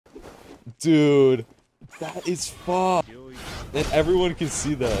Dude, that is fun. And everyone can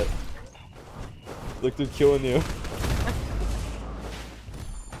see that. Look, they're killing you.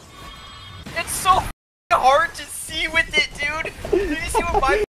 It's so hard to see with it, dude. Did you see what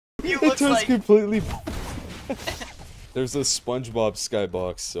my view It looks turns like? completely. There's a Spongebob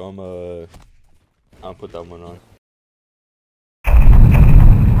skybox, so I'll put that one on.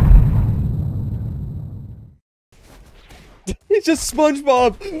 It's just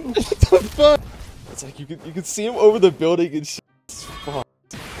SpongeBob. What the fuck? It's like you can see him over the building and shit. Fuck.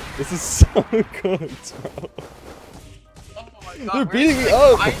 This is so good, bro. Oh my god, They're beating me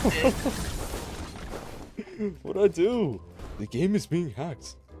up. It? What'd I do? The game is being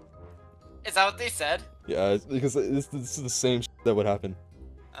hacked. Is that what they said? Yeah, because this is the same shit that would happen.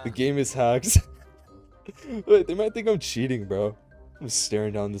 The game is hacked. Wait, they might think I'm cheating, bro. I'm just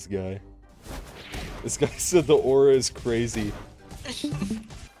staring down this guy. This guy said the aura is crazy.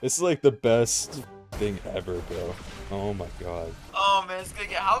 It's like the best thing ever, bro. Oh my god. Oh man, it's gonna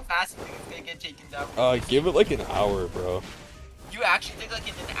get. How fast do you think it's gonna get taken down? Give it like an hour, bro. You actually think like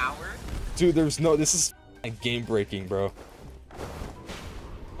in an hour? Dude, this is game breaking, bro.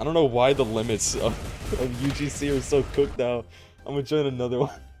 I don't know why the limits of UGC are so cooked out. I'm gonna join another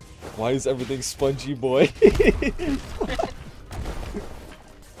one. Why is everything spongy, boy?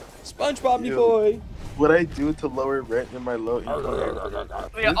 SpongeBob, me boy. What I do to lower rent in my low income?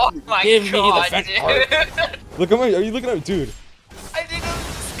 Yeah, oh my Give me the god, fat dude. part. Look at my. Are you looking at, dude? I think it was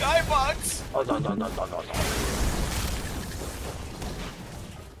the skybox.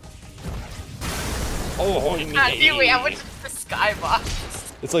 Oh, Anyway, how much is the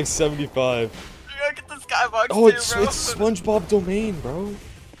skybox? it's like 75. You gotta get the skybox Oh, too, it's bro. SpongeBob domain, bro.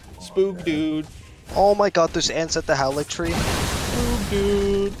 Spook, dude. Oh my god, there's ants at the Howlick tree. Spook,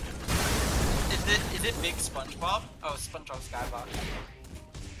 dude. Is it big SpongeBob? Oh, SpongeBob skybox.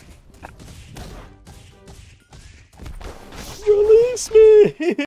 Release me.